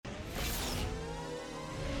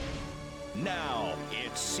Now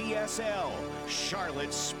it's CSL,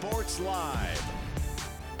 Charlotte Sports Live.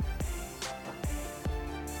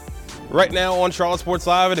 Right now on Charlotte Sports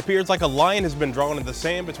Live, it appears like a line has been drawn in the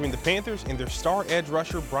sand between the Panthers and their star edge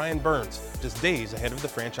rusher Brian Burns, just days ahead of the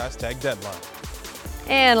franchise tag deadline.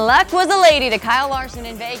 And luck was a lady to Kyle Larson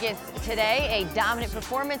in Vegas today. A dominant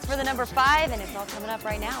performance for the number 5, and it's all coming up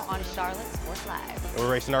right now on Charlotte Sports Live.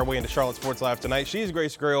 We're racing our way into Charlotte Sports Live tonight. She's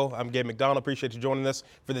Grace Grill. I'm Gabe McDonald. Appreciate you joining us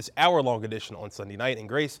for this hour-long edition on Sunday night. And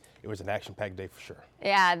Grace, it was an action-packed day for sure.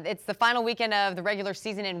 Yeah, it's the final weekend of the regular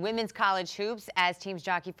season in women's college hoops as teams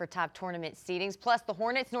jockey for top tournament seedings. Plus the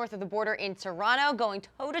Hornets north of the border in Toronto going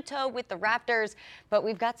toe-to-toe with the Raptors. But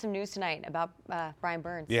we've got some news tonight about Brian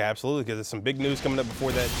Burns. Yeah, absolutely, because there's some big news coming up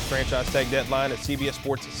before that franchise tag deadline. A CBS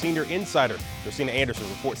Sports senior insider, Christina Anderson,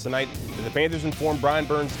 reports tonight that the Panthers informed Brian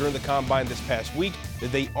Burns during the combine this past week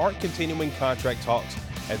that they aren't continuing contract talks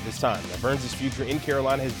at this time. Now, Burns' future in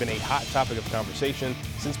Carolina has been a hot topic of conversation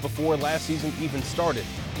since before last season even started.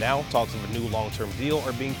 Now, talks of a new long-term deal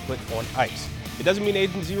are being put on ice. It doesn't mean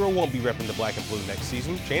Agent Zero won't be repping the black and blue next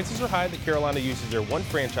season. Chances are high that Carolina uses their one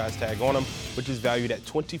franchise tag on him, which is valued at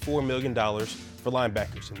 $24 million for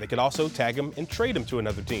linebackers. And they could also tag him and trade him to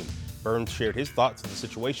another team. Burns shared his thoughts of the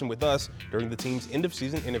situation with us during the team's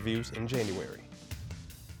end-of-season interviews in January.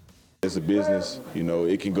 It's a business, you know,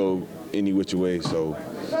 it can go any which way, so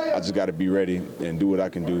I just got to be ready and do what I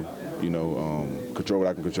can do, you know, control what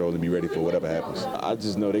I can control and be ready for whatever happens. I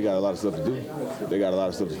just know they got a lot of stuff to do. They got a lot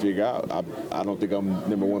of stuff to figure out. I don't think I'm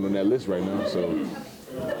number one on that list right now, so,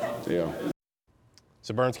 yeah.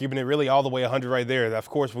 So Burns keeping it really all the way 100 right there. Of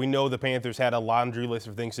course, we know the Panthers had a laundry list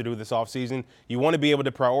of things to do this offseason. You want to be able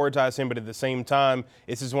to prioritize him, but at the same time,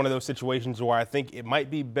 this is one of those situations where I think it might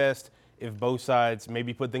be best if both sides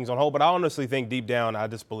maybe put things on hold. But I honestly think deep down, I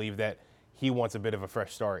just believe that he wants a bit of a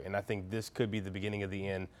fresh start, and I think this could be the beginning of the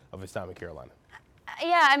end of his time in Carolina.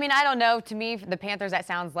 Yeah, I mean, I don't know. To me, the Panthers, that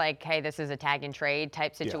sounds like, hey, this is a tag and trade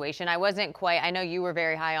type situation. Yeah. I wasn't quite, I know you were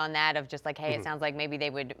very high on that of just like, hey, it sounds like maybe they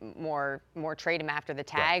would more trade him after the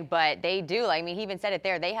tag, but they do. I mean, he even said it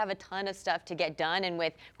there. They have a ton of stuff to get done, and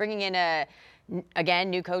with bringing in again,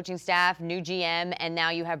 new coaching staff, new GM, and now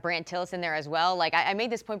you have Brant Tillis in there as well. Like, I made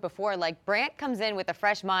this point before, like, Brant comes in with a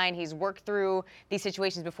fresh mind. He's worked through these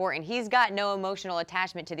situations before, and he's got no emotional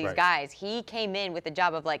attachment to these guys. He came in with the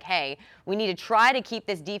job of like, hey, we need to try to keep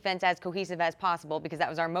this defense as cohesive as possible because that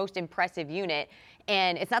was our most impressive unit.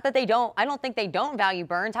 And it's not that they don't, I don't think they don't value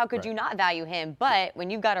Burns. How could you not value him? But when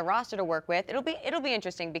you've got a roster to work with, it'll be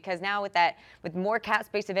interesting because now with more cap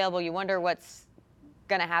space available, you wonder what's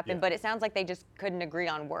going to happen, but it sounds like they just couldn't agree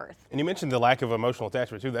on worth. And you mentioned the lack of emotional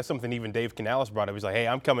attachment too. That's something even Dave Canales brought up. He's like, hey,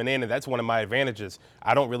 I'm coming in and that's one of my advantages.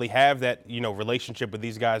 I don't really have that, relationship with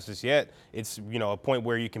these guys just yet. It's, a point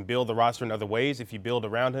where you can build the roster in other ways if you build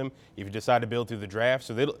around him, if you decide to build through the draft.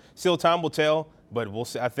 So still time will tell, but we'll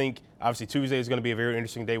see. I think obviously Tuesday is going to be a very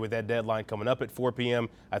interesting day with that deadline coming up at 4 p.m.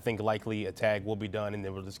 I think likely a tag will be done and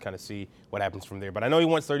then we'll just kind of see what happens from there. But I know he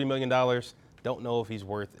wants $30 million. Don't know if he's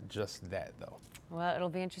worth just that though. Well, it'll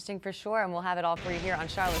be interesting for sure, and we'll have it all for you here on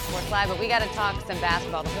Charlotte Sports Live. But we got to talk some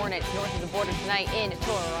basketball. The Hornets north of the border tonight in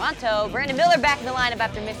Toronto. Brandon Miller back in the lineup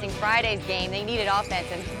after missing Friday's game. They needed offense,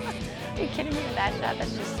 and are you kidding me with that shot?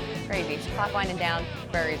 That's just crazy. Clock winding down,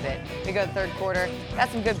 buries it. We go to the third quarter. Got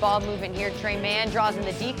some good ball movement here. Trey Mann draws in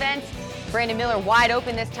the defense. Brandon Miller wide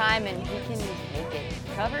open this time, and he can make it.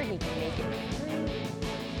 Covered, he can make it.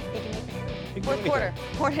 Fourth quarter,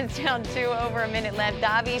 Hornets down 2, over a minute left.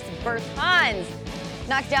 Davies Bertans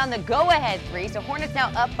knocks down the go-ahead 3, so Hornets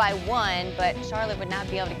now up by 1, but Charlotte would not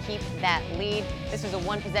be able to keep that lead. This was a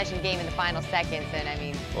one-possession game in the final seconds, and I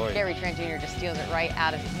mean, Gary Trent Jr. just steals it right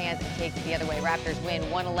out of his hands and takes it the other way. Raptors win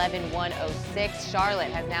 111-106.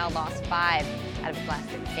 Charlotte has now lost 5 out of its last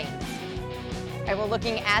 6 games. All right, we're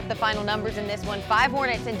looking at the final numbers in this one. 5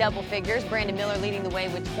 Hornets in double figures. Brandon Miller leading the way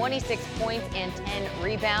with 26 points and 10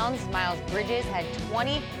 rebounds. Miles Bridges had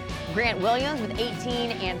 20. Grant Williams with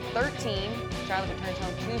 18 and 13. Charlotte returns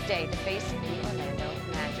home Tuesday to face the Orlando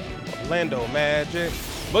Magic. Orlando Magic.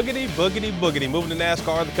 Boogity, boogity, boogity. Moving to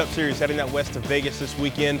NASCAR, the Cup Series heading out west to Vegas this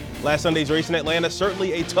weekend. Last Sunday's race in Atlanta,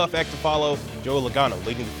 certainly a tough act to follow. Joey Logano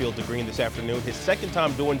leading the field to green this afternoon. His second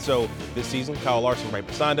time doing so this season. Kyle Larson right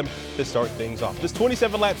beside him to start things off. This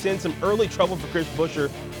 27 laps in, some early trouble for Chris Buescher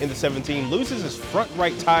in the 17. Loses his front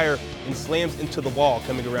right tire and slams into the wall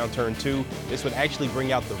coming around turn 2. This would actually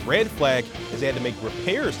bring out the red flag as they had to make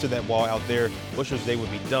repairs to that wall out there. Buescher's day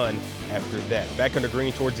would be done after that. Back under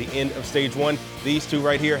green towards the end of stage 1. These two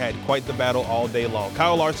right here had quite the battle all day long.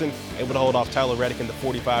 Kyle Larson able to hold off Tyler Reddick in the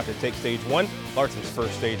 45 to take stage 1. Larson's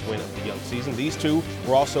first stage win of the young season. These two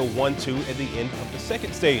were also 1-2 at the end of the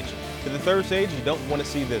second stage. To the third stage, you don't want to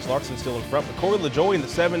see this. Larson's still in front, but Corey LaJoie in the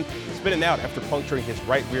 7 spinning out after puncturing his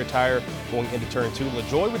right rear tire going into turn 2.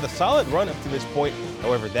 LaJoie with a solid run up to this point.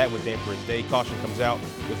 However, that would dampen his day. Caution comes out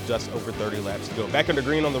with just over 30 laps to go. Back under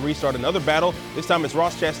green on the restart, another battle. This time it's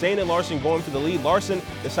Ross Chastain and Larson going for the lead. Larson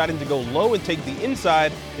deciding to go low and take the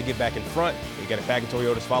inside to get back in front. You got a pack of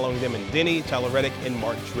Toyotas following them in Denny, Tyler Reddick, and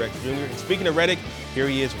Martin Truex Jr. And speaking of Reddick, here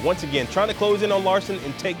he is once again trying to close in on Larson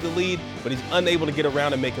and take the lead, but he's unable to get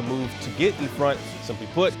around and make a move to get in front. Simply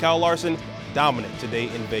put, Kyle Larson dominant today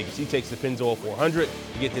in Vegas. He takes the Pennzoil 400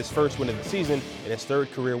 to get his first win of the season and his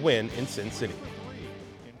third career win in Sin City.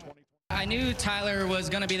 I knew Tyler was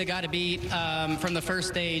going to be the guy to beat from the first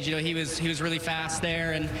stage. You know, he was really fast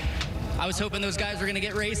there, and I was hoping those guys were going to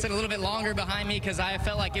get racing a little bit longer behind me because I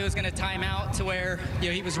felt like it was going to time out to where, you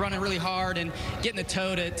know, he was running really hard and getting the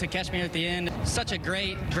toe to catch me at the end. Such a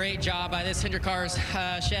great job by this Hendrick Cars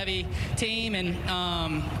Chevy team, and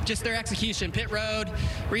just their execution, pit road,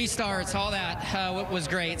 restarts, all that was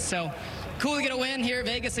great. So cool to get a win here at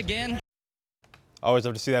Vegas again. Always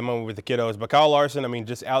love to see that moment with the kiddos. But Kyle Larson, I mean,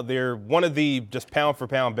 just out there, one of the just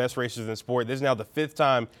pound-for-pound best racers in the sport. This is now the 5th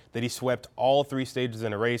time that he swept all 3 stages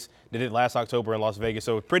in a race. Did it last October in Las Vegas.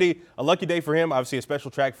 So a lucky day for him. Obviously a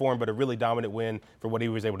special track for him, but a really dominant win for what he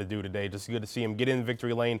was able to do today. Just good to see him get in the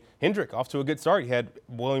victory lane. Hendrick off to a good start. He had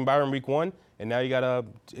William Byron week 1. And now you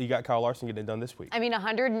got Kyle Larson getting it done this week. I mean,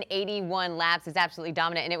 181 laps is absolutely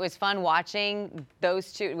dominant, and it was fun watching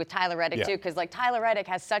those two with Tyler Reddick too, because like Tyler Reddick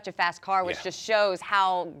has such a fast car, which just shows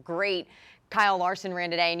how great Kyle Larson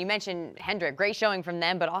ran today. And you mentioned Hendrick, great showing from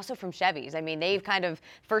them, but also from Chevys. I mean, they've kind of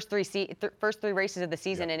first three races of the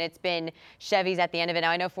season, and it's been Chevys at the end of it.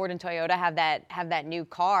 Now I know Ford and Toyota have that new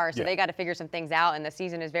car, so they got to figure some things out. And the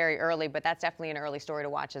season is very early, but that's definitely an early story to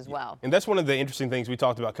watch as well. And that's one of the interesting things we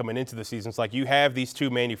talked about coming into the season. It's like you have these two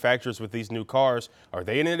manufacturers with these new cars. Are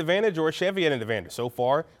they at an advantage or is Chevy at an advantage? So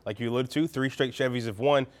far, like you alluded to, 3 straight Chevys have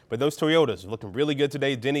won, but those Toyotas are looking really good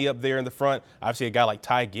today. Denny up there in the front. Obviously, a guy like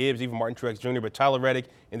Ty Gibbs, even Martin Truex Jr., but Tyler Reddick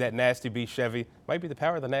in that Nasty Beast Chevy might be the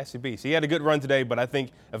power of the Nasty Beast. He had a good run today, but I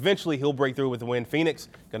think eventually he'll break through with the win. Phoenix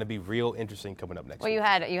going to be real interesting coming up next week. You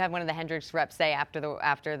had one of the Hendricks reps say after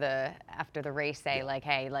the race say like,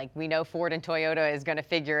 hey, like we know Ford and Toyota is going to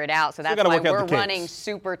figure it out, so that's why we're running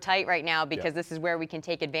super tight right now because this is where we can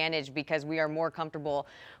take advantage because we are more comfortable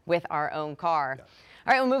with our own car.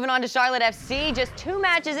 All right, well, moving on to Charlotte FC. Just 2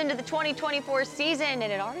 matches into the 2024 season,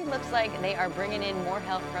 and it already looks like they are bringing in more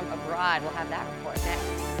help from abroad. We'll have that report next.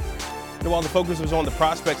 And while the focus was on the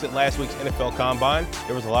prospects at last week's NFL Combine,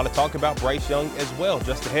 there was a lot of talk about Bryce Young as well.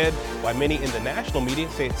 Just ahead, why many in the national media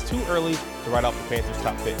say it's too early to write off the Panthers'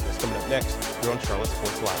 top pick. That's coming up next here on Charlotte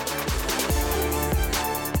Sports Live.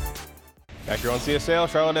 Back here on CSL,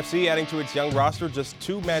 Charlotte FC adding to its young roster just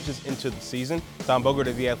 2 matches into the season. Tom Bogert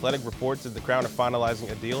of The Athletic reports that the Crown are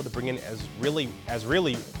finalizing a deal to bring in Israeli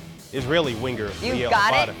winger Liel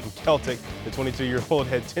Abada from Celtic. The 22-year-old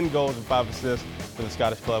had 10 goals and 5 assists for the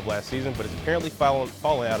Scottish club last season, but is apparently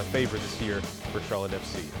fallen out of favor this year for Charlotte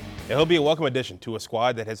FC. And he'll be a welcome addition to a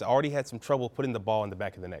squad that has already had some trouble putting the ball in the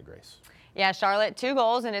back of the net, Grace. Yeah, Charlotte, 2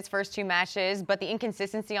 goals in its first 2 matches, but the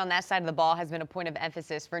inconsistency on that side of the ball has been a point of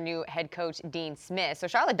emphasis for new head coach Dean Smith. So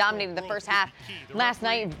Charlotte dominated the first half last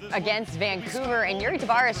night against Vancouver, and Yuri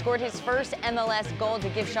Tavares scored his first MLS goal to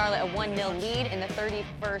give Charlotte a 1-0 lead in the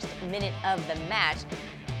 31st minute of the match.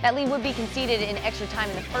 That lead would be conceded in extra time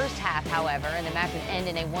in the first half, however, and the match would end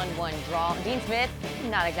in a 1-1 draw. Dean Smith,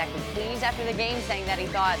 not exactly pleased after the game, saying that he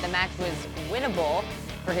thought the match was winnable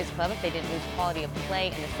for his club if they didn't lose quality of play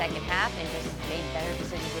in the second half and just made better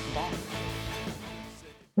decisions with the ball.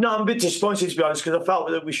 No, I'm a bit disappointed, to be honest, because I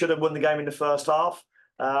felt that we should have won the game in the first half.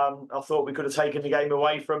 I thought we could have taken the game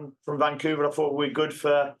away from Vancouver. I thought we were good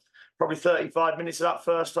for probably 35 minutes of that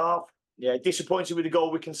first half. Yeah, disappointed with the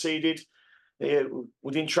goal we conceded. We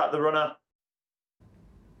didn't track the runner.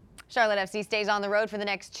 Charlotte FC stays on the road for the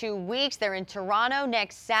next 2 weeks. They're in Toronto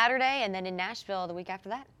next Saturday and then in Nashville the week after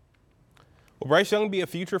that. Will Bryce Young be a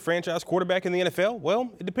future franchise quarterback in the NFL?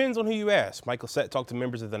 Well, it depends on who you ask. Michael Sett talked to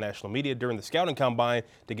members of the national media during the scouting combine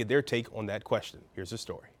to get their take on that question. Here's his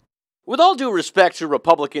story. With all due respect to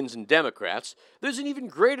Republicans and Democrats, there's an even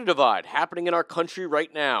greater divide happening in our country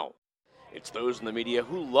right now. It's those in the media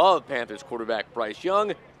who love Panthers quarterback Bryce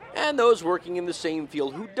Young and those working in the same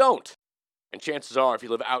field who don't. And chances are, if you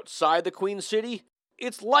live outside the Queen City,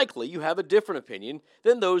 it's likely you have a different opinion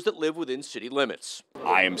than those that live within city limits.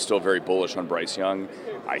 I am still very bullish on Bryce Young.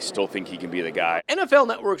 I still think he can be the guy. NFL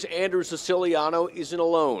Network's Andrew Siciliano isn't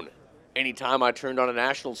alone. Anytime I turned on a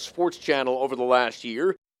national sports channel over the last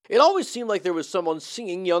year, It always seemed like there was someone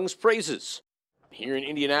singing Young's praises. Here in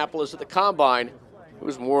Indianapolis at the Combine, it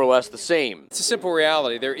was more or less the same. It's a simple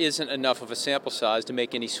reality. There isn't enough of a sample size to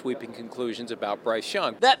make any sweeping conclusions about Bryce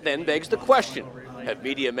Young. That then begs the question, have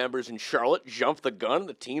media members in Charlotte jumped the gun on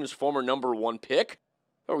the team's former #1 pick?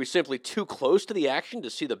 Are we simply too close to the action to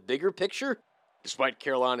see the bigger picture? Despite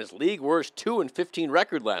Carolina's league-worst 2-15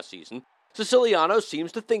 record last season, Siciliano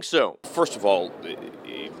seems to think so. First of all,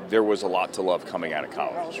 there was a lot to love coming out of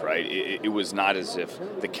college, right? It was not as if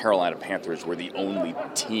the Carolina Panthers were the only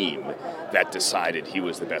team that decided he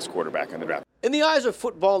was the best quarterback in the draft. In the eyes of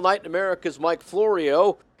Football Night in America's Mike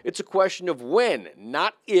Florio, it's a question of when,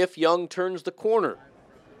 not if, Young turns the corner.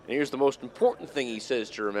 And here's the most important thing he says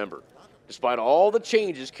to remember. Despite all the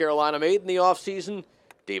changes Carolina made in the offseason,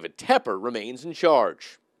 David Tepper remains in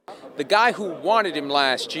charge. The guy who wanted him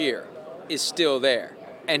last year is still there,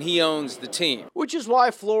 and he owns the team. Which is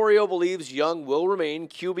why Florio believes Young will remain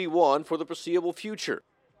QB1 for the foreseeable future.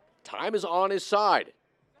 Time is on his side.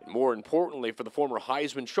 And more importantly for the former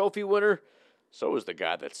Heisman Trophy winner, so is the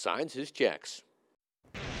guy that signs his checks.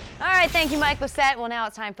 All right, thank you, Mike Lissette. Well, now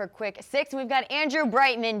it's time for Quick Six. We've got Andrew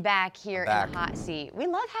Brightman back here in the hot seat. We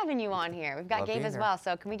love having you on here. We've got Gabe as well,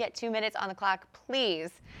 so can we get 2 minutes on the clock,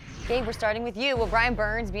 please? Gabe, we're starting with you. Will Brian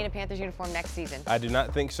Burns be in a Panthers uniform next season? I do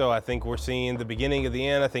not think so. I think we're seeing the beginning of the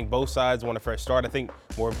end. I think both sides want a fresh start. I think,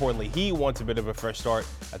 more importantly, he wants a bit of a fresh start.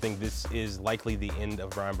 I think this is likely the end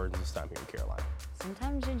of Brian Burns' time here in Carolina.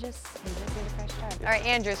 Sometimes you just need a fresh start. All right,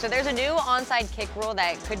 Andrew, so there's a new onside kick rule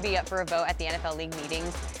that could be up for a vote at the NFL League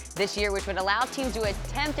meetings this year, which would allow teams to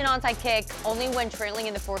attempt an onside kick only when trailing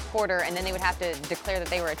in the fourth quarter, and then they would have to declare that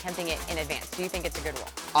they were attempting it in advance. Do you think it's a good rule?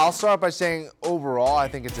 I'll start by saying overall, I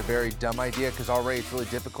think it's a very dumb idea because already it's really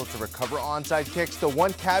difficult to recover onside kicks. The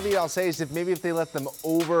one caveat I'll say is if they let them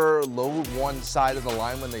overload one side of the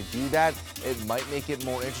line when they do that, it might make it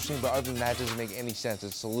more interesting, but other than that, it doesn't make any sense.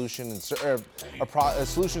 It's a solution a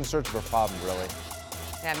solution in search of a problem, really.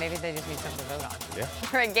 Yeah, maybe they just need something to vote on. Yeah.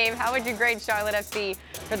 All right, Gabe, how would you grade Charlotte FC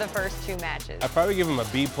for the first 2 matches? I'd probably give them a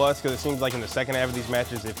B+ because it seems like in the second half of these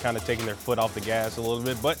matches, they've kind of taken their foot off the gas a little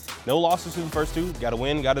bit. But no losses to the first 2. Got to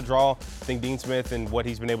win, got to draw. I think Dean Smith and what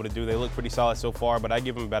he's been able to do, they look pretty solid so far. But I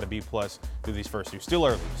give them about a B+ through these first 2. Still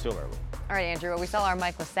early, still early. All right, Andrew, well, we saw our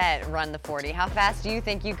Mike Lissette run the 40. How fast do you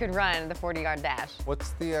think you could run the 40-yard dash?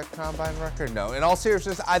 What's the combine record? No, in all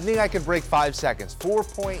seriousness, I think I could break 5 seconds.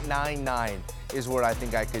 4.99 is what I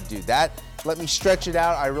think I could do. That, let me stretch it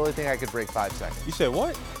out. I really think I could break 5 seconds. You said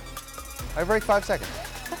what? I break 5 seconds.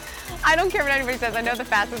 I don't care what anybody says. I know the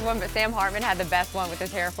fastest one, but Sam Hartman had the best one with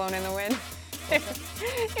his hair flown in the wind.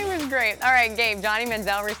 It was great. All right, Gabe, Johnny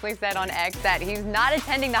Manziel recently said on X that he's not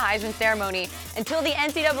attending the Heisman ceremony until the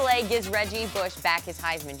NCAA gives Reggie Bush back his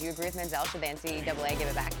Heisman. Do you agree with Manziel? Should the NCAA give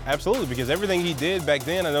it back? Absolutely, because everything he did back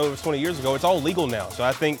then, I know it was 20 years ago, it's all legal now. So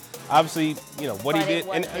I think, obviously, what he did,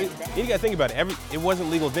 and you got to think about it. It wasn't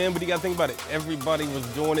legal then, but you got to think about it. Everybody was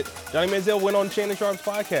doing it. Johnny Manziel went on Shannon Sharp's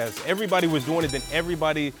podcast. Everybody was doing it, then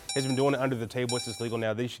everybody has been doing it under the table. It's just legal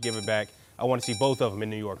now. They should give it back. I want to see both of them in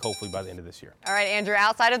New York, hopefully by the end of this year. All right, Andrew,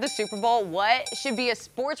 outside of the Super Bowl, what should be a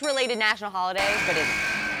sports-related national holiday but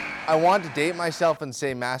isn't? I want to date myself and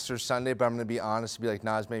say Masters Sunday, but I'm going to be honest and be like,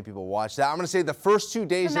 not as many people watch that. I'm going to say the first 2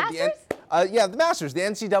 days of the end. Yeah, the Masters, the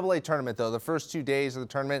NCAA tournament, though. The first 2 days of the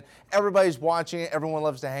tournament, everybody's watching it. Everyone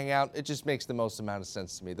loves to hang out. It just makes the most amount of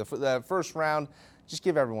sense to me. The first round, just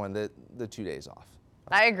give everyone the 2 days off.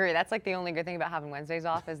 I agree. That's like the only good thing about having Wednesdays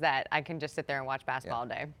off is that I can just sit there and watch basketball all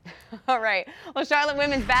day. All right. Well, Charlotte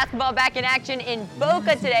women's basketball back in action in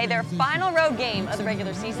Boca today. Their final road game of the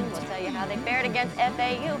regular season. We'll tell you how they fared against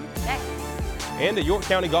FAU next. And a York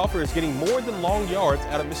County golfer is getting more than long yards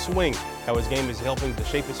out of his swing. How his game is helping to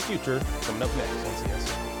shape his future. Coming up next on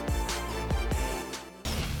CSL.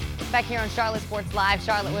 Back here on Charlotte Sports Live,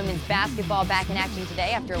 Charlotte women's basketball back in action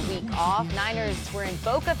today after a week off. Niners were in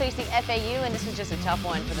Boca facing FAU, and this was just a tough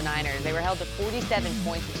one for the Niners. They were held to 47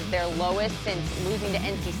 points, which is their lowest since losing to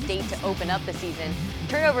NC State to open up the season.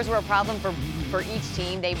 Turnovers were a problem for each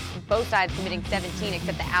team. Both sides committing 17,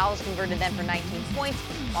 except the Owls converted them for 19 points,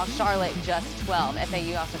 while Charlotte just 12.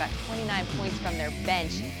 FAU also got 29 points from their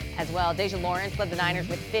bench as well. Deja Lawrence led the Niners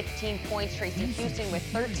with 15 points. Tracy Houston with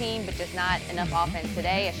 13, but just not enough offense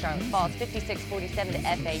today as Charlotte falls 56-47 to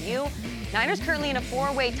FAU. Niners currently in a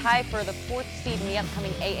 4-way tie for the 4th seed in the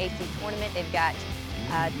upcoming AAC tournament. They've got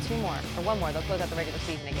one more. They'll close out the regular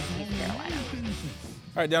season against East Carolina.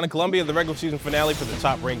 All right, down in Columbia, the regular season finale for the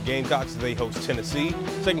top-ranked Gamecocks. They host Tennessee.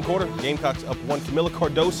 Second quarter, Gamecocks up 1. Camila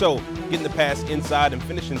Cardoso getting the pass inside and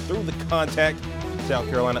finishing through the contact. South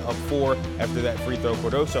Carolina up 4 after that free throw.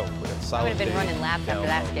 Cardoso with a solid I would have been running laps after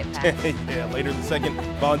that skip pass. Yeah, later in the second,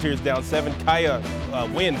 Volunteers down 7. Kaya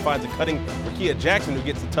Wynn finds a cutting Rakia Jackson, who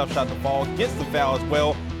gets the tough shot to fall, gets the foul as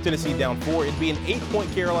well. Tennessee down 4. It'd be an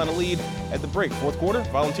 8-point Carolina lead at the break. Fourth quarter,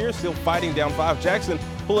 Volunteers still fighting down 5. Jackson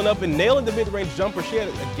pulling up and nailing the mid-range jumper. She had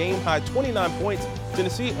a game-high 29 points.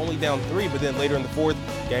 Tennessee only down 3, but then later in the fourth,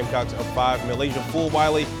 Gamecocks up 5. Malaysia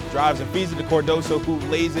Fulwiley drives and feeds it to Cardoso, who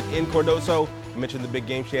lays it in. Cardoso, I mentioned the big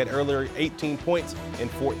game she had earlier, 18 points and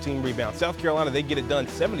 14 rebounds. South Carolina, they get it done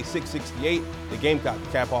 76-68. The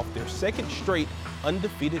Gamecocks cap off their second straight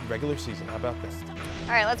undefeated regular season. How about this?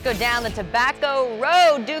 All right, let's go down the Tobacco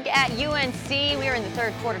Road. Duke at UNC. We are in the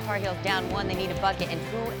third quarter. Tar Heels down 1. They need a bucket. And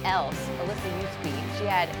who else? Alyssa Usby. She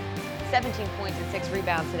had 17 points and 6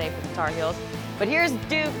 rebounds today for the Tar Heels. But here's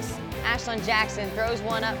Duke's Ashlyn Jackson throws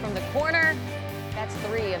one up from the corner. That's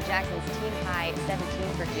 3 of Jackson's team high 17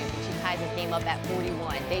 for Duke. She ties this game up at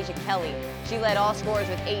 41. Deja Kelly, she led all scorers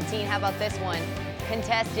with 18. How about this one?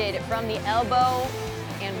 Contested from the elbow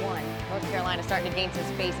and 1. North Carolina starting to gain some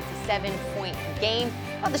space. It's a 7-point game.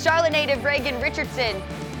 Well, the Charlotte native Reagan Richardson,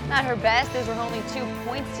 not her best. Those were only 2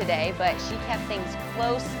 points today, but she kept things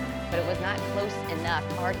close, but it was not close enough.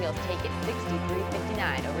 Tar Heels take it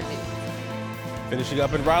 63-59 over Duke. Finishing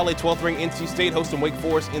up in Raleigh, 12th ranked NC State hosting Wake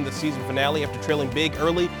Forest in the season finale. After trailing big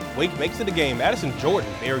early, Wake makes it a game. Madison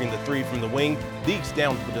Jordan burying the 3 from the wing. Deeks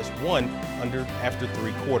down to just 1 after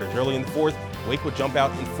 3 quarters. Early in the fourth, Wake would jump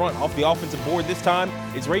out in front off the offensive board. This time,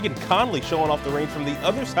 it's Reagan Conley showing off the range from the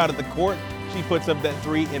other side of the court. She puts up that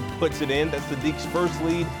 3 and puts it in. That's the Deeks' first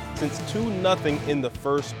lead since 2-0 in the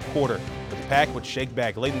first quarter. But the Pack would shake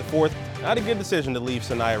back late in the fourth. Not a good decision to leave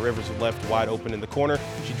Sanaya Rivers left wide open in the corner.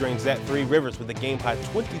 She drains that 3. Rivers with a game-high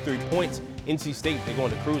 23 points. NC State, they go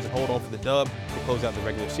into cruise and hold on for the dub to close out the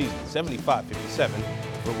regular season, 75-57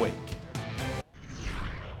 for Wake.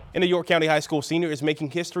 And a York County High School senior is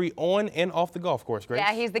making history on and off the golf course, Grace.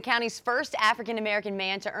 Yeah, he's the county's first African-American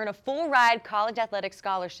man to earn a full-ride college athletic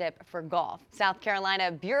scholarship for golf. South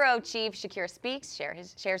Carolina Bureau Chief Shakir Speaks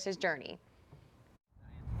shares his journey.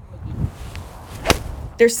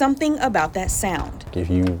 There's something about that sound. If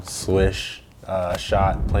you swish a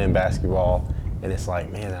shot playing basketball, and it's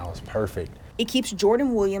like, man, that was perfect. It keeps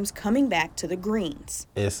Jordan Williams coming back to the greens.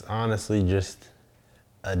 It's honestly just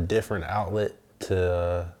a different outlet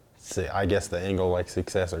to I guess the angle like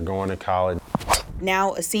success or going to college.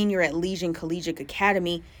 Now a senior at Legion Collegiate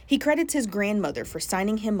Academy, he credits his grandmother for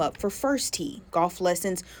signing him up for First Tee golf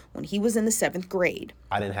lessons when he was in the 7th grade.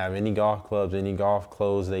 I didn't have any golf clubs, any golf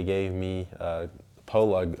clothes. They gave me a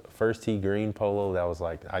First Tee green polo that was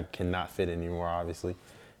like, I cannot fit anymore, obviously.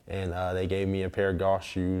 And they gave me a pair of golf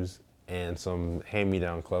shoes and some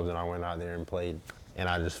hand-me-down clubs, and I went out there and played. And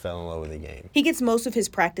I just fell in love with the game. He gets most of his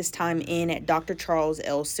practice time in at Dr. Charles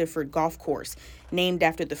L. Sifford Golf Course, named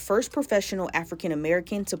after the first professional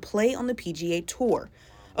African-American to play on the PGA Tour,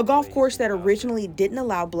 a golf course that originally didn't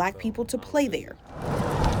allow black people to play there.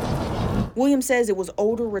 Williams says it was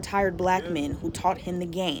older retired black men who taught him the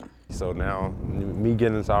game. So now, me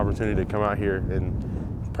getting this opportunity to come out here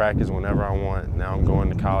and practice whenever I want, now I'm going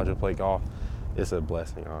to college to play golf, it's a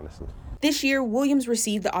blessing, honestly. This year, Williams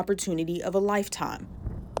received the opportunity of a lifetime.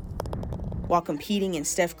 While competing in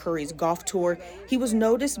Steph Curry's golf tour, he was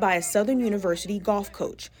noticed by a Southern University golf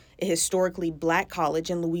coach, a historically black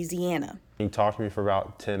college in Louisiana. He talked to me for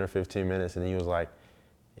about 10 or 15 minutes, and he was like,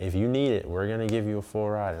 if you need it, we're going to give you a full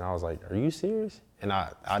ride. And I was like, are you serious? And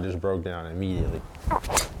I just broke down immediately.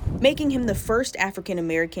 Making him the first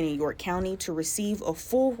African-American in York County to receive a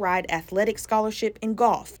full-ride athletic scholarship in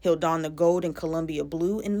golf. He'll don the gold and Columbia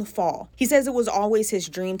blue in the fall. He says it was always his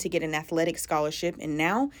dream to get an athletic scholarship, and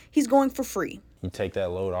now he's going for free. You take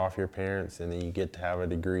that load off your parents, and then you get to have a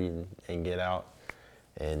degree and get out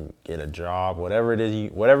and get a job. Whatever it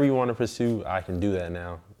is, whatever you want to pursue, I can do that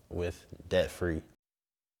now with debt-free.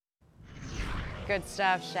 Good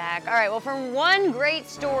stuff, Shaq. All right, well, from one great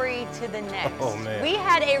story to the next. Oh, man. We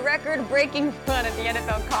had a record-breaking run at the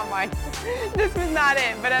NFL Combine. This was not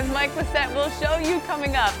it, but as Mike Lissette will show you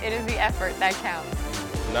coming up, it is the effort that counts.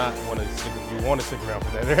 You want to stick around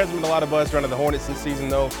for that. There hasn't been a lot of buzz around the Hornets this season,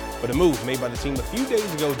 though, but a move made by the team a few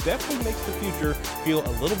days ago definitely makes the future feel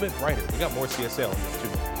a little bit brighter. We got more CSL in just 2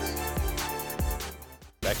 minutes.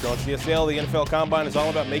 Back here on CSL, the NFL Combine is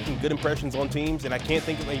all about making good impressions on teams, and I can't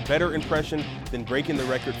think of a better impression than breaking the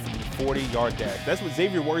record for the 40-yard dash. That's what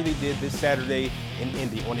Xavier Worthy did this Saturday in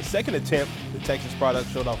Indy. On his second attempt, the Texas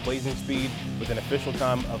product showed off blazing speed with an official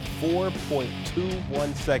time of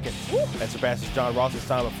 4.21 seconds. That surpasses John Ross's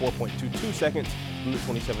time of 4.22 seconds. from the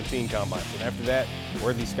 2017 Combine. So after that,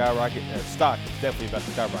 where the skyrocket stock is definitely about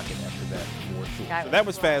to skyrocket after that for sure. So that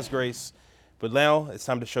was fast, Grace. But now it's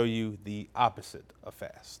time to show you the opposite of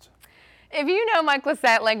fast. If you know Mike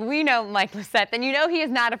Lissette like we know Mike Lissette, then you know he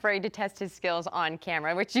is not afraid to test his skills on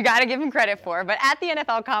camera, which you got to give him credit for. But at the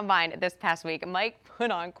NFL Combine this past week, Mike put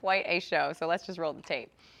on quite a show. So let's just roll the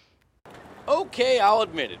tape. Okay, I'll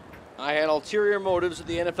admit it. I had ulterior motives at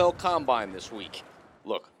the NFL Combine this week.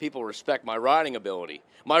 Look, people respect my riding ability.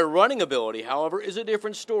 My running ability, however, is a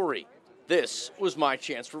different story. This was my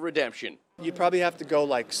chance for redemption. You'd probably have to go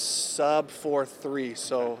like sub 4.3,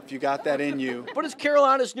 so if you got that in you. But as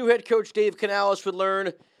Carolina's new head coach Dave Canales would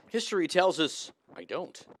learn, history tells us I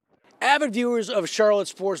don't. Avid viewers of Charlotte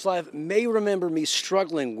Sports Live may remember me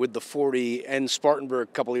struggling with the 40 and Spartanburg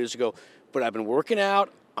a couple years ago, but I've been working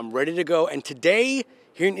out, I'm ready to go, and today,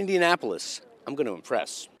 here in Indianapolis, I'm going to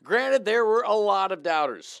impress. Granted, there were a lot of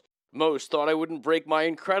doubters. Most thought I wouldn't break my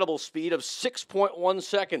incredible speed of 6.1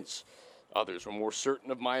 seconds. Others were more certain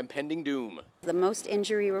of my impending doom. The most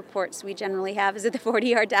injury reports we generally have is at the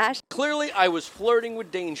 40-yard dash. Clearly, I was flirting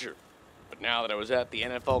with danger. But now that I was at the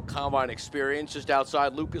NFL Combine Experience just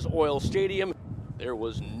outside Lucas Oil Stadium, there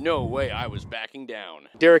was no way I was backing down.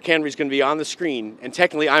 Derrick Henry's going to be on the screen, and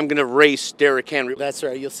technically I'm going to race Derrick Henry. That's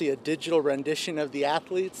right. You'll see a digital rendition of the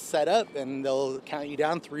athletes set up, and they'll count you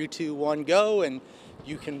down 3, 2, 1, go, and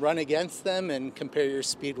you can run against them and compare your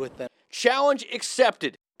speed with them. Challenge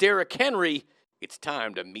accepted. Derrick Henry, it's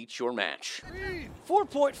time to meet your match.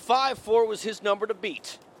 4.54 was his number to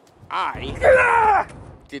beat. I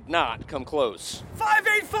did not come close.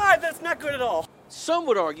 5.85, that's not good at all. Some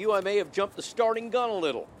would argue I may have jumped the starting gun a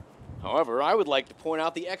little. However, I would like to point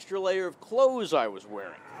out the extra layer of clothes I was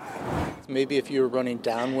wearing. Maybe if you were running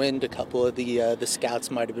downwind, a couple of the scouts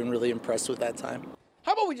might have been really impressed with that time.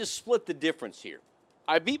 How about we just split the difference here?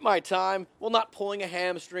 I beat my time while not pulling a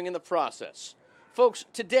hamstring in the process. Folks,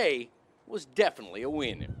 today was definitely a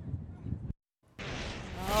win.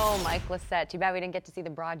 Oh, Mike Lissette. Too bad we didn't get to see the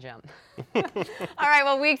broad jump. All right,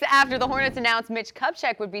 well, weeks after the Hornets announced Mitch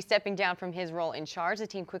Kupchak would be stepping down from his role in charge, the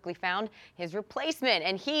team quickly found his replacement,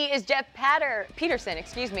 and he is Jeff Peterson,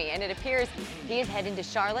 and it appears he is headed to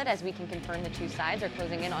Charlotte, as we can confirm the two sides are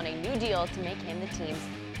closing in on a new deal to make him the team's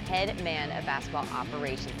head man of basketball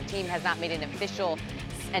operations. The team has not made an official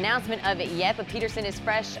announcement of it yet, but Peterson is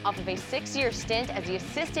fresh off of a 6-year stint as the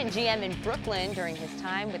assistant GM in Brooklyn. During his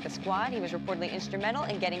time with the squad, he was reportedly instrumental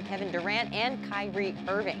in getting Kevin Durant and Kyrie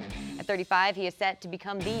Irving. At 35, he is set to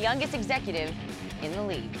become the youngest executive in the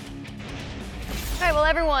league. All right, well,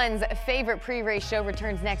 everyone's favorite pre-race show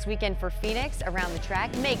returns next weekend for Phoenix. Around the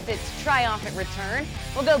Track makes its triumphant return.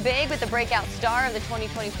 We'll go big with the breakout star of the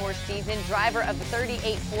 2024 season, driver of the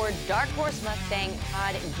 38 Ford Dark Horse Mustang,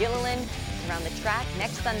 Todd Gilliland. Around the Track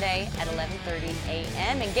next Sunday at 11:30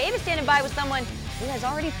 a.m. And Gabe is standing by with someone who has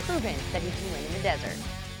already proven that he can win in the desert.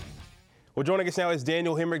 Well, joining us now is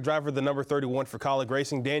Daniel Hemrick, driver of the number 31 for College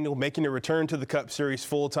Racing. Daniel, making a return to the Cup Series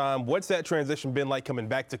full-time. What's that transition been like coming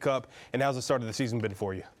back to Cup, and how's the start of the season been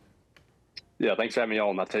for you? Yeah, thanks for having me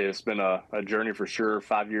on. I'll tell you, it's been a journey for sure.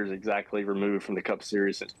 5 years exactly removed from the Cup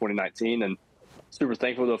Series since 2019, and super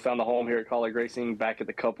thankful to have found a home here at College Racing, back at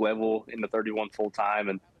the Cup level in the 31 full-time.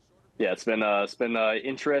 And yeah, it's been an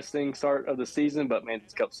interesting start of the season, but man,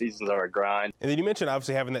 these Cup seasons are a grind. And then you mentioned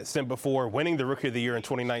obviously having that stint before, winning the Rookie of the Year in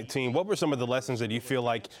 2019. What were some of the lessons that you feel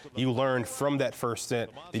like you learned from that first stint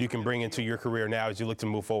that you can bring into your career now as you look to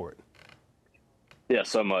move forward? Yeah,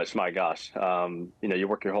 so much. My gosh. You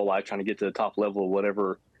work your whole life trying to get to the top level of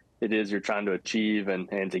whatever it is you're trying to achieve,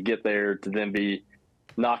 and to get there, to then be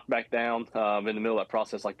knocked back down in the middle of that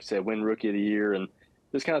process, like you said, win Rookie of the Year. And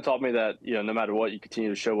this kind of taught me that, no matter what, you continue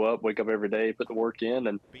to show up, wake up every day, put the work in,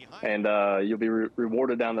 and you'll be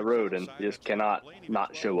rewarded down the road, and you just cannot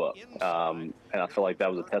not show up. And I feel like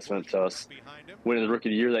that was a testament to us winning the Rookie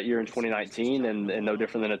of the Year that year in 2019, and no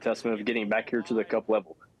different than a testament of getting back here to the Cup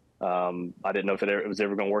level. I didn't know if it was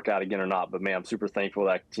ever going to work out again or not, but man, I'm super thankful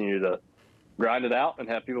that I continue to grind it out and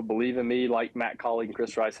have people believe in me like Matt Colleague and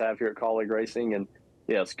Chris Rice have here at College Racing. And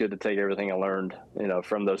yeah, it's good to take everything I learned,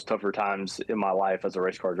 from those tougher times in my life as a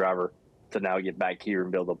race car driver to now get back here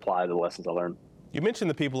and be able to apply the lessons I learned. You mentioned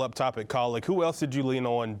the people up top at College. Who else did you lean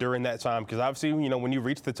on during that time? Because obviously, when you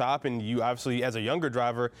reach the top and you obviously, as a younger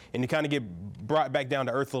driver, and you kind of get brought back down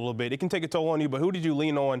to earth a little bit, it can take a toll on you. But who did you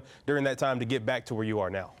lean on during that time to get back to where you are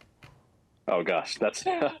now? Oh, gosh, we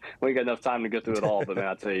ain't got enough time to go through it all. But, man,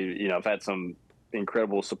 I tell you, I've had some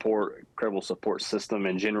incredible support system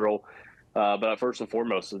in general. But first and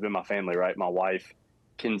foremost has been my family, right? My wife,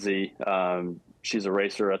 Kinsey, she's a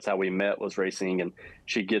racer. That's how we met, was racing, and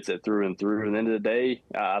she gets it through and through. And at the end of the day,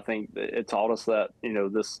 I think it taught us that,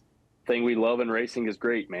 this thing we love in racing is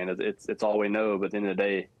great, man. It's all we know, but at the end of the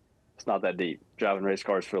day, it's not that deep. Driving race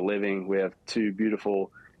cars for a living. We have 2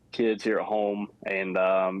 beautiful kids here at home, and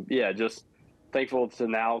just thankful to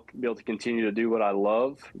now be able to continue to do what I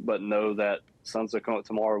love, but know that sun's gonna come up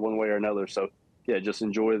tomorrow one way or another. So yeah, just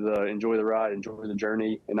enjoy the ride, enjoy the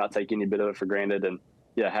journey, and not take any bit of it for granted. And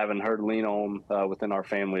yeah, having her to lean on within our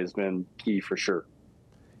family has been key for sure.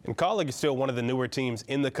 And Colleague is still one of the newer teams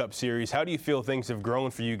in the Cup Series. How do you feel things have grown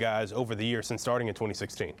for you guys over the years since starting in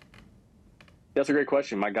 2016? That's a great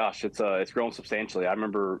question. My gosh, it's grown substantially. I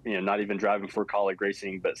remember, not even driving for Colleague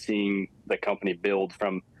Racing, but seeing the company build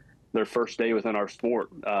from their first day within our sport,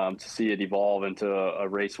 to see it evolve into a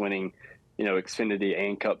race-winning, Xfinity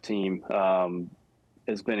and Cup team,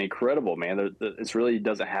 has been incredible, man. It really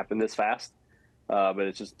doesn't happen this fast, but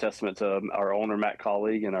it's just a testament to our owner, Matt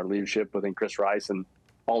Colleague, and our leadership within Chris Rice and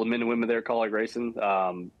all the men and women there at Colleague Racing.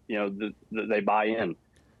 They buy in.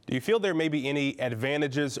 Do you feel there may be any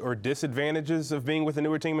advantages or disadvantages of being with a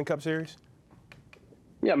newer team in Cup Series?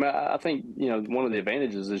 Yeah, I mean, I think, one of the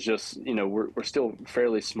advantages is just, we're still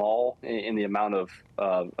fairly small in the amount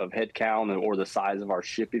of head count or the size of our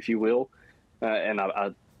ship, if you will. And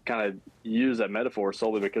I kind of use that metaphor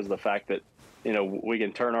solely because of the fact that, we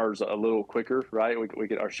can turn ours a little quicker, right?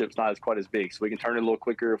 Our ship's not quite as big, so we can turn it a little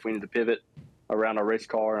quicker if we need to pivot around our race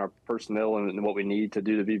car and our personnel and what we need to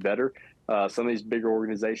do to be better. Some of these bigger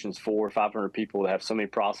organizations, 400 or 500 people that have so many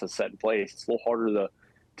processes set in place, it's a little harder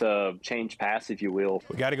to change paths, if you will.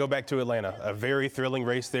 We got to go back to Atlanta. A very thrilling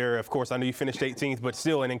race there. Of course, I know you finished 18th, but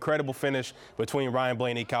still an incredible finish between Ryan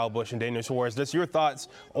Blaney, Kyle Busch, and Daniel Suarez. Just your thoughts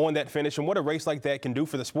on that finish and what a race like that can do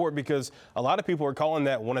for the sport, because a lot of people are calling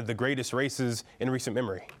that one of the greatest races in recent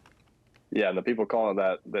memory. Yeah, and the people calling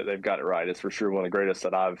that they've got it right. It's for sure one of the greatest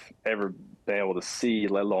that I've ever been able to see,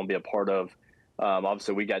 let alone be a part of.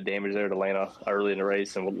 Obviously, we got damaged there at Atlanta early in the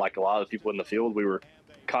race, and like a lot of people in the field, we were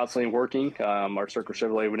constantly working. Our Circle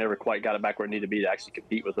Chevrolet, we never quite got it back where it needed to be to actually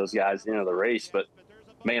compete with those guys at the end of the race. But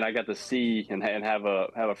man, I got to see and have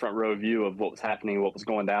a front row view of what was happening, what was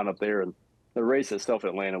going down up there, and the race itself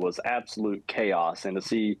in Atlanta was absolute chaos. And to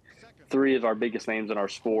see 3 of our biggest names in our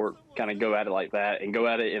sport kind of go at it like that and go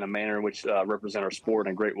at it in a manner in which represent our sport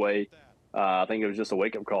in a great way. I think it was just a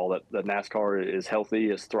wake-up call that NASCAR is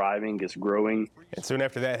healthy, is thriving, is growing. And soon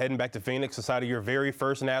after that, heading back to Phoenix, the site of your very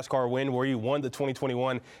first NASCAR win where you won the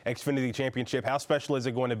 2021 Xfinity Championship. How special is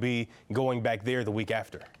it going to be going back there the week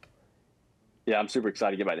after? Yeah, I'm super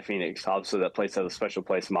excited to get back to Phoenix. Obviously, that place has a special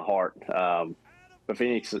place in my heart. But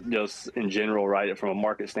Phoenix, just in general, right, from a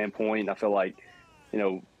market standpoint, I feel like,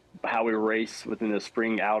 how we race within the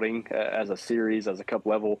spring outing as a series, as a Cup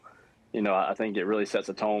level, I think it really sets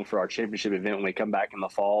a tone for our championship event when we come back in the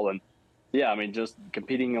fall. And yeah, I mean, just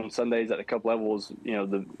competing on Sundays at the Cup level is, one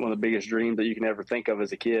of the biggest dreams that you can ever think of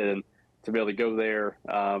as a kid. And to be able to go there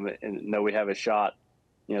and know we have a shot,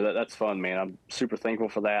 that's fun, man. I'm super thankful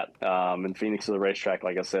for that. And Phoenix is a racetrack,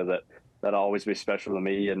 like I said, that'll always be special to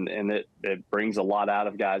me. And it brings a lot out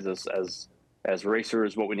of guys as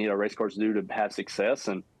racers, what we need our race cars to do to have success.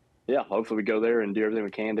 And yeah, hopefully we go there and do everything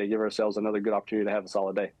we can to give ourselves another good opportunity to have a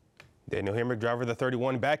solid day. Daniel Hemrick, driver of the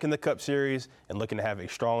 31, back in the Cup Series and looking to have a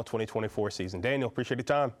strong 2024 season. Daniel, appreciate your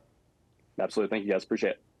time. Absolutely. Thank you, guys.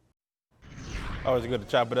 Appreciate it. Always good to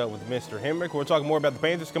chop it up with Mr. Hemrick. We're talking more about the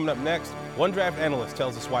Panthers coming up next. One draft analyst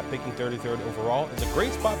tells us why picking 33rd overall is a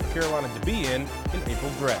great spot for Carolina to be in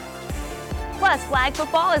April's draft. Plus, flag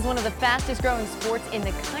football is one of the fastest growing sports in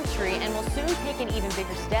the country and will soon take an even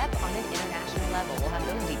bigger step on an international level. We'll have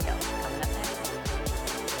those details coming up next.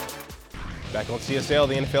 Back on CSL,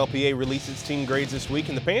 the NFLPA released its team grades this week,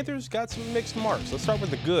 and the Panthers got some mixed marks. Let's start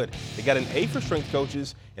with the good. They got an A for strength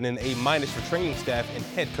coaches and an A- for training staff and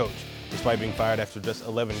head coach. Despite being fired after just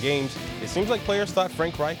 11 games, it seems like players thought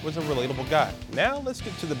Frank Reich was a relatable guy. Now let's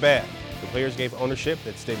get to the bad. The players gave ownership,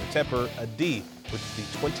 that's David Tepper, a D, which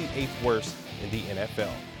is the 28th worst in the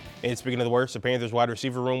NFL. And speaking of the worst, the Panthers wide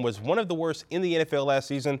receiver room was one of the worst in the NFL last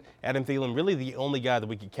season. Adam Thielen, really the only guy that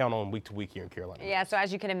we could count on week to week here in Carolina. Yeah, so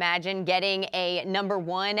as you can imagine, getting a number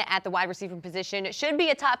 1 at the wide receiver position should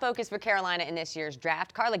be a top focus for Carolina in this year's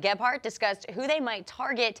draft. Carla Gebhardt discussed who they might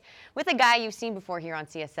target with a guy you've seen before here on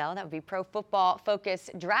CSL. That would be Pro Football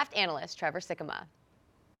Focus draft analyst Trevor Sikkema.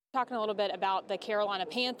 Talking a little bit about the Carolina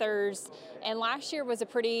Panthers, and last year was a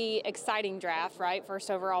pretty exciting draft, right?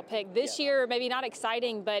 First overall pick. This year, maybe not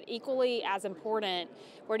exciting, but equally as important.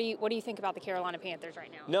 What do you think about the Carolina Panthers right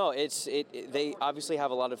now? No, they obviously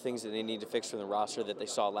have a lot of things that they need to fix from the roster that they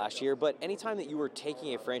saw last year. But anytime that you were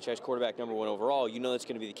taking a franchise quarterback #1 overall, you know that's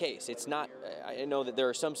going to be the case. It's not. I know that there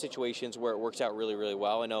are some situations where it works out really, really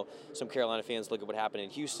well. I know some Carolina fans look at what happened in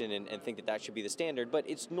Houston and think that that should be the standard, but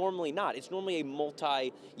it's normally not. It's normally a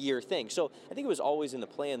multi-year thing. So I think it was always in the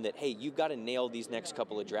plan that, hey, you've got to nail these next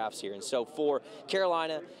couple of drafts here. And so for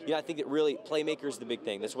Carolina, I think that really playmaker is the big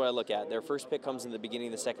thing. That's what I look at. Their first pick comes in the beginning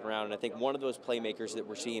of the second round, and I think one of those playmakers that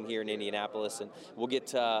we're seeing here in Indianapolis, and we'll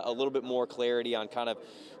get a little bit more clarity on kind of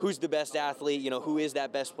who's the best athlete, who is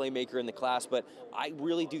that best playmaker in the class. But I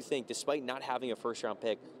really do think, despite not having a first-round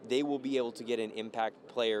pick, they will be able to get an impact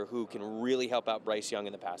player who can really help out Bryce Young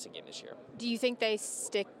in the passing game this year. Do you think they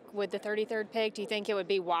stick with the 33rd pick? Do you think it would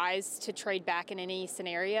be wise to trade back in any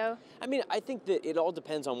scenario? I mean, I think that it all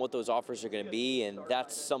depends on what those offers are going to be, and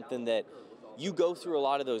that's something that you go through a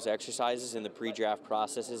lot of those exercises in the pre-draft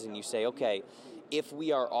processes, and you say, okay, if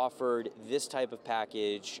we are offered this type of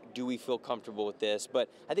package, do we feel comfortable with this? But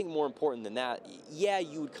I think more important than that, yeah,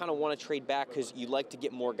 you would kind of want to trade back because you'd like to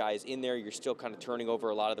get more guys in there. You're still kind of turning over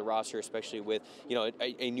a lot of the roster, especially with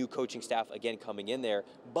a new coaching staff, again, coming in there.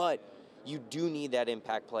 But you do need that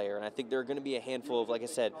impact player, and I think there are going to be a handful of, like I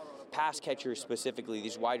said, pass catchers specifically,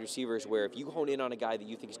 these wide receivers, where if you hone in on a guy that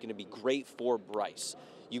you think is going to be great for Bryce,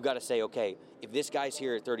 you've got to say, okay, if this guy's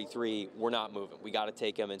here at 33, we're not moving. We got to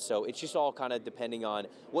take him. And so it's just all kind of depending on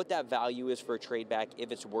what that value is for a trade back,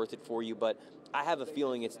 if it's worth it for you. But I have a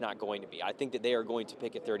feeling it's not going to be. I think that they are going to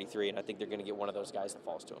pick at 33, and I think they're going to get one of those guys that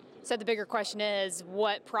falls to them. So the bigger question is,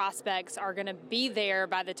 what prospects are going to be there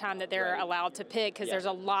by the time that they're allowed to pick? Because there's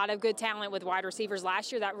a lot of good talent with wide receivers.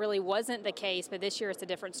 Last year, that really wasn't the case, but this year it's a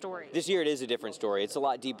different story. This year it is a different story. It's a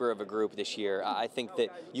lot deeper of a group this year. I think that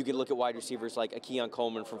you could look at wide receivers like Keon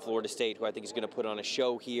Coleman from Florida State, who I think is going to put on a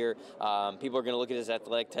show here. People are going to look at his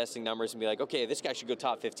athletic testing numbers and be like, okay, this guy should go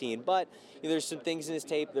top 15. But there's some things in his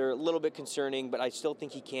tape that are a little bit concerning, but I still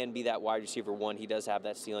think he can be that wide receiver one. He does have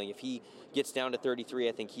that ceiling. If he gets down to 33,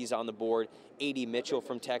 I think he's on the board. A.D. Mitchell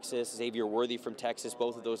from Texas, Xavier Worthy from Texas,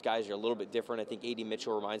 both of those guys are a little bit different. I think A.D.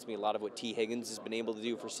 Mitchell reminds me a lot of what T. Higgins has been able to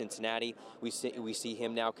do for Cincinnati. We see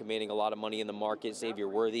him now commanding a lot of money in the market. Xavier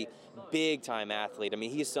Worthy, big-time athlete. I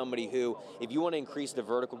mean, he's somebody who, if you want to increase the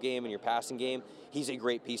vertical game and your passing game, he's a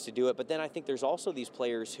great piece to do it. But then I think there's also these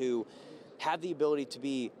players who have the ability to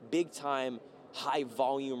be big-time,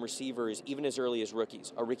 high-volume receivers, even as early as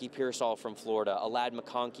rookies. A Ricky Pearsall from Florida, a Ladd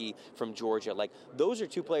McConkey from Georgia. Like, those are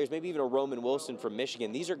two players, maybe even a Roman Wilson from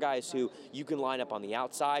Michigan. These are guys who you can line up on the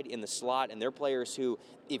outside, in the slot, and they're players who,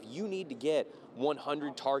 if you need to get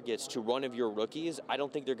 100 targets to one of your rookies, I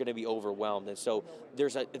don't think they're going to be overwhelmed. And so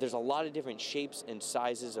there's a lot of different shapes and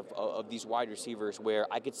sizes of these wide receivers where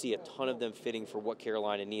I could see a ton of them fitting for what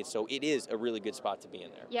Carolina needs. So it is a really good spot to be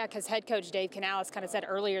in there. Yeah, because head coach Dave Canales kind of said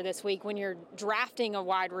earlier this week, when you're drafting a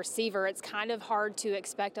wide receiver, it's kind of hard to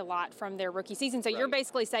expect a lot from their rookie season. So you're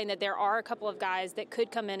basically saying that there are a couple of guys that could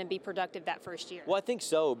come in and be productive that first year. Well, I think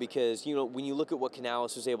so, because, when you look at what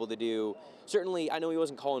Canales was able to do, certainly I know he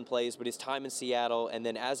wasn't calling plays, but his time in Seattle and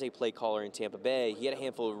then as a play caller in Tampa Bay, he had a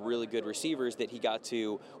handful of really good receivers that he got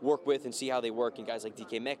to work with and see how they work. And guys like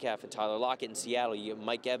DK Metcalf and Tyler Lockett in Seattle, you have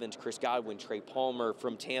Mike Evans, Chris Godwin, Trey Palmer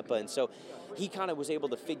from Tampa. And so he kind of was able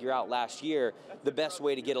to figure out last year the best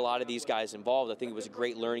way to get a lot of these guys involved. I think it was a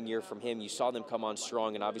great learning year from him. You saw them come on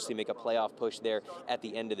strong and obviously make a playoff push there at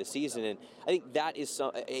the end of the season. And I think that is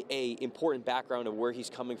a important background of where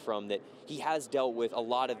he's coming from, that he has dealt with a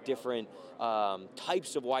lot of different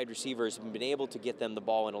types of wide receivers and been able to get them the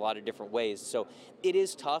ball in a lot of different ways. So it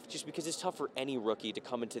is tough, just because it's tough for any rookie to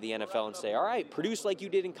come into the NFL and say, all right, produce like you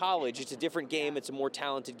did in college. It's a different game. It's a more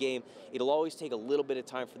talented game. It'll always take a little bit of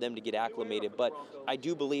time for them to get acclimated. But I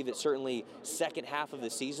do believe that certainly second half of the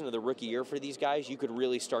season of the rookie year for these guys, you could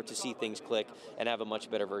really start to see things click and have a much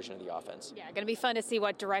better version of the offense. Yeah, going to be fun to see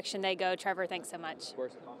what direction they go. Trevor, thanks so much. Of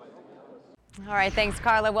course. All right, thanks,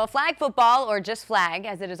 Carla. Well, flag football, or just flag,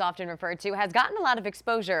 as it is often referred to, has gotten a lot of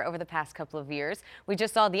exposure over the past couple of years. We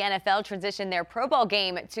just saw the NFL transition their Pro Bowl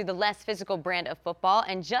game to the less physical brand of football,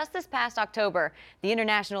 and just this past October, the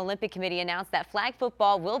International Olympic Committee announced that flag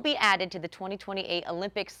football will be added to the 2028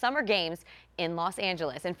 Olympic Summer Games in Los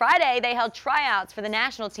Angeles. And Friday, they held tryouts for the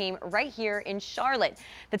national team right here in Charlotte.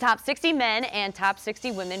 The top 60 men and top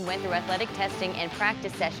 60 women went through athletic testing and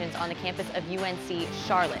practice sessions on the campus of UNC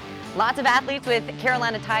Charlotte. Lots of athletes with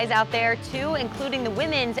Carolina ties out there, too, including the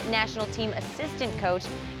women's national team assistant coach,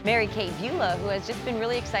 Mary Kate Beulah, who has just been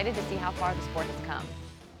really excited to see how far the sport has come.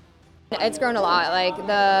 It's grown a lot. Like,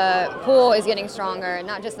 the pool is getting stronger,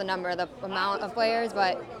 not just the number, the amount of players,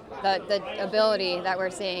 but the ability that we're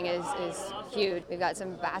seeing is huge. We've got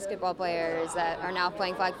some basketball players that are now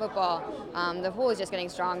playing flag football. The pool is just getting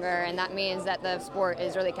stronger, and that means that the sport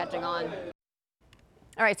is really catching on.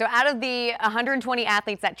 All right, so out of the 120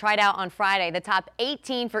 athletes that tried out on Friday, the top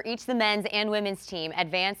 18 for each the men's and women's team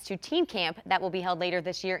advanced to team camp that will be held later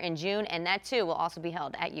this year in June, and that too will also be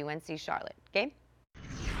held at UNC Charlotte. Gabe?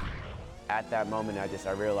 At that moment,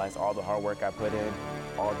 I realized all the hard work I put in,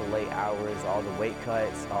 all the late hours, all the weight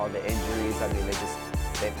cuts, all the injuries. I mean,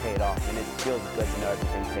 they paid off, and it feels good to know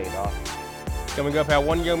everything paid off. Coming up, how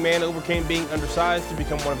one young man overcame being undersized to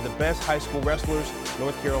become one of the best high school wrestlers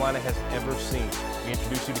North Carolina has ever seen. We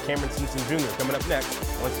introduce you to Cameron Simpson Jr. coming up next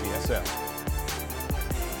on CSL.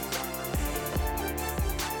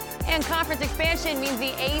 And conference expansion means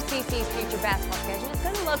the ACC's future basketball schedule is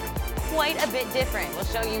going to look quite a bit different. We'll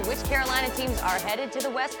show you which Carolina teams are headed to the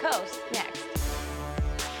West Coast next.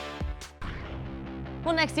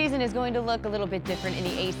 Well, next season is going to look a little bit different in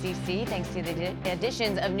the ACC thanks to the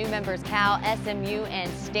additions of new members Cal, SMU,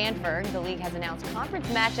 and Stanford. The league has announced conference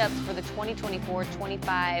matchups for the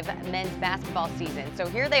 2024-25 men's basketball season. So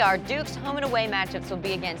here they are. Duke's home and away matchups will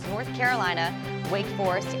be against North Carolina, Wake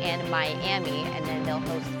Forest, and Miami. And then they'll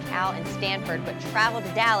host Cal and Stanford, but travel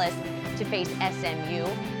to Dallas to face SMU.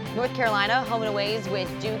 North Carolina home and aways with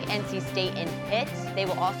Duke, NC State, and Pitt. They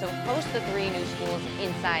will also host the three new schools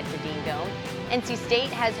inside the Dean Dome. NC State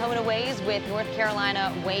has home and aways with North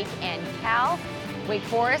Carolina, Wake, and Cal. Wake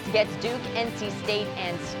Forest gets Duke, NC State,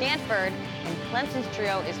 and Stanford. And Clemson's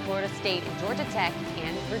trio is Florida State, Georgia Tech,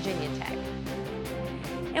 and Virginia Tech.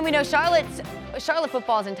 And we know Charlotte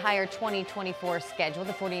football's entire 2024 schedule.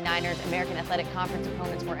 The 49ers American Athletic Conference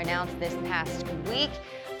opponents were announced this past week.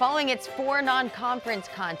 Following its 4 non-conference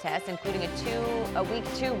contests, including a Week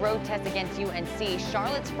 2 road test against UNC,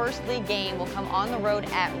 Charlotte's first league game will come on the road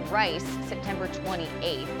at Rice September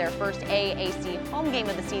 28th. Their first AAC home game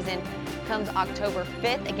of the season comes October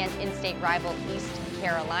 5th against in-state rival East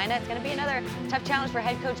Carolina. It's going to be another tough challenge for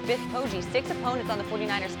head coach Biff Poggi. 6 opponents on the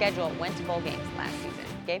 49ers schedule went to bowl games last season.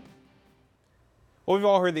 Gabe? Well, we've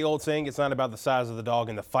all heard the old saying, it's not about the size of the dog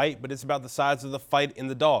in the fight, but it's about the size of the fight in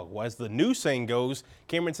the dog. Well, as the new saying goes,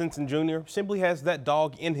 Cameron Simpson Jr. simply has that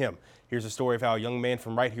dog in him. Here's a story of how a young man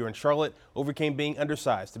from right here in Charlotte overcame being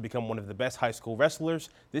undersized to become one of the best high school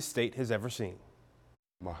wrestlers this state has ever seen.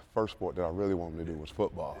 My first sport that I really wanted to do was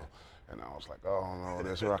football. And I was like, oh no,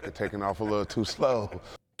 this rocket taking off a little too slow.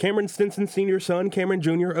 Cameron Stinson Sr.'s son, Cameron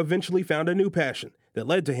Jr., eventually found a new passion that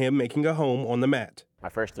led to him making a home on the mat. My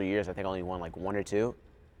first 3 years, I think I only won like 1 or 2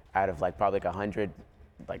 out of probably 100,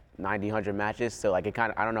 90, 100 matches. So it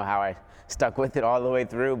kind of, I don't know how I stuck with it all the way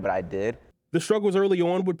through, but I did. The struggles early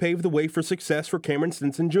on would pave the way for success for Cameron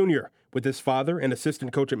Stinson Jr., with his father, an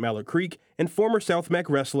assistant coach at Mallard Creek, and former South Mac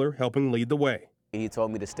wrestler helping lead the way. He told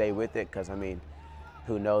me to stay with it because,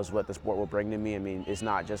 who knows what the sport will bring to me. It's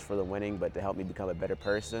not just for the winning, but to help me become a better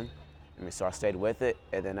person. So I stayed with it,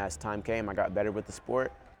 and then as time came, I got better with the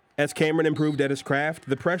sport. As Cameron improved at his craft,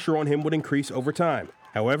 the pressure on him would increase over time.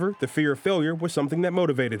 However, the fear of failure was something that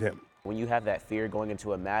motivated him. When you have that fear going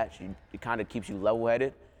into a match, it kind of keeps you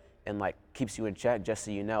level-headed and keeps you in check just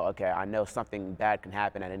so you know, okay, I know something bad can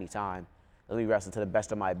happen at any time. Let me wrestle to the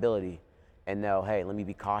best of my ability and know, hey, let me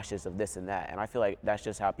be cautious of this and that. And I feel like that's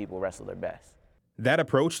just how people wrestle their best. That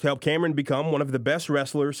approach helped Cameron become one of the best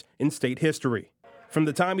wrestlers in state history. From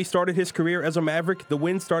the time he started his career as a Maverick, the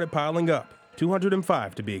wins started piling up,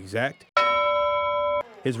 205 to be exact.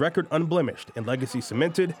 His record unblemished and legacy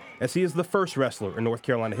cemented as he is the first wrestler in North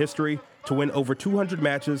Carolina history to win over 200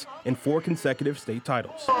 matches and 4 consecutive state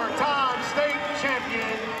titles. Four-time state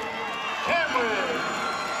champion, Cameron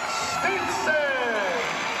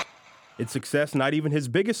Stinson. It's success not even his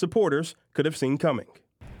biggest supporters could have seen coming.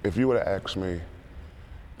 If you would have asked me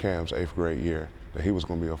Cam's 8th grade year that he was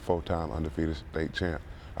going to be a 4-time undefeated state champ,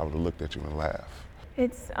 I would have looked at you and laughed.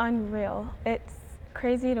 It's unreal. It's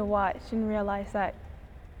crazy to watch and realize that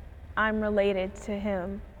I'm related to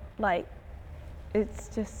him. It's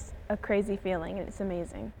just a crazy feeling, and it's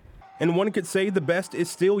amazing. And one could say the best is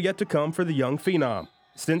still yet to come for the young phenom.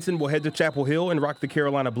 Stinson will head to Chapel Hill and rock the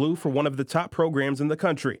Carolina Blue for one of the top programs in the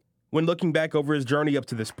country. When looking back over his journey up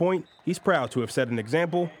to this point, he's proud to have set an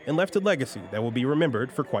example and left a legacy that will be remembered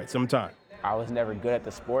for quite some time. I was never good at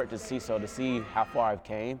the sport, to see how far I've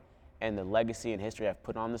came and the legacy and history I've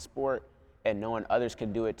put on the sport, and knowing others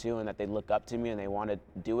can do it too and that they look up to me and they want to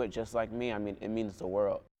do it just like me, it means the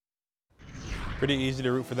world. Pretty easy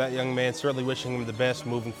to root for that young man. Certainly wishing him the best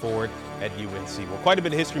moving forward at UNC. Well, quite a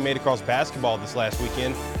bit of history made across basketball this last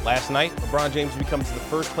weekend. Last night, LeBron James becomes the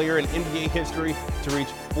first player in NBA history to reach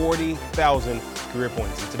 40,000 career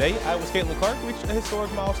points. And today, Iowa's Caitlin Clark reached a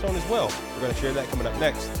historic milestone as well. We're going to share that coming up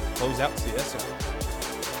next. Close out CSO.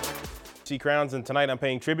 Crowns, and tonight I'm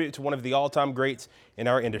paying tribute to one of the all-time greats in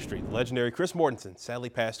our industry. The legendary Chris Mortensen sadly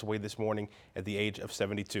passed away this morning at the age of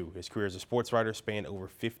 72. His career as a sports writer spanned over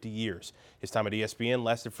 50 years. His time at ESPN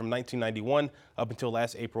lasted from 1991 up until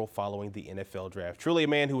last April following the NFL draft. Truly a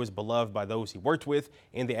man who was beloved by those he worked with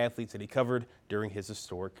and the athletes that he covered during his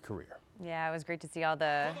historic career. Yeah, it was great to see all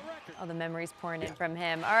the memories pouring in from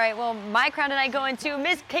him. All right, well, my crown tonight going to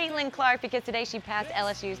Miss Caitlin Clark because today she passed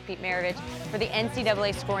LSU's Pete Maravich for the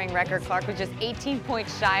NCAA scoring record. Clark was just 18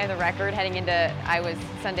 points shy of the record heading into Iowa's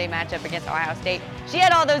Sunday matchup against Ohio State. She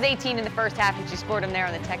had all those 18 in the first half, and she scored them there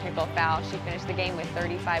on the technical foul. She finished the game with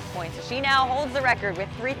 35 points, so she now holds the record with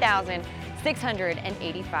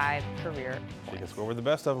 3,685 career points. She can score with the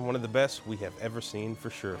best of them, one of the best we have ever seen for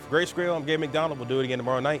sure. For Grace Grail, I'm Gabe McDonald. We'll do it again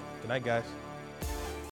tomorrow night. Good night, guys.